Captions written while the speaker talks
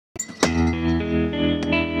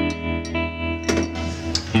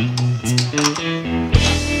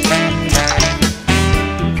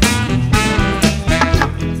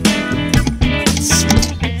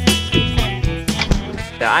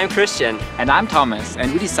I'm Christian. And I'm Thomas,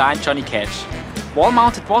 and we designed Johnny Catch.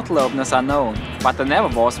 Wall-mounted bottle openers are known, but there never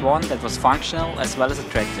was one that was functional as well as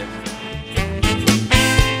attractive.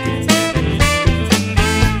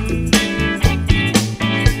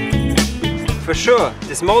 For sure,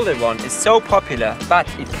 this molded one is so popular, but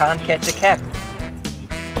it can't catch a cap.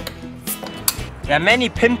 There are many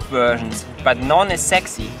pimped versions, but none is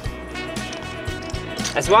sexy.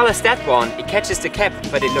 As well as that one, it catches the cap,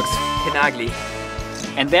 but it looks f***ing ugly.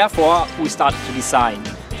 And therefore, we started to design,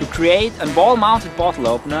 to create a wall-mounted bottle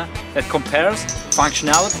opener that compares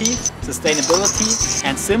functionality, sustainability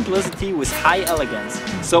and simplicity with high elegance.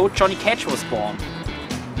 So Johnny Catch was born.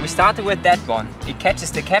 We started with that one. It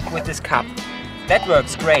catches the cap with this cup. That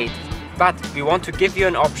works great, but we want to give you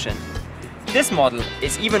an option. This model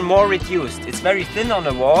is even more reduced. It's very thin on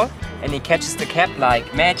the wall and it catches the cap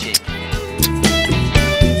like magic.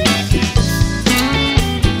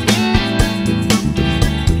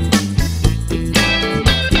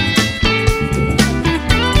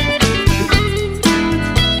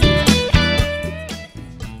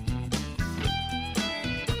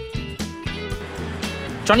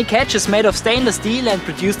 Johnny Catch is made of stainless steel and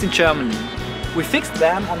produced in Germany. We fixed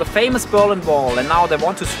them on the famous Berlin Wall and now they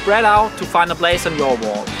want to spread out to find a place on your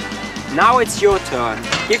wall. Now it's your turn.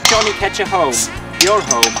 Give Johnny Catch a home, your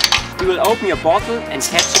home. He will open your bottle and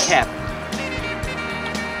catch a cap.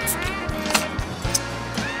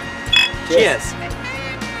 Cheers!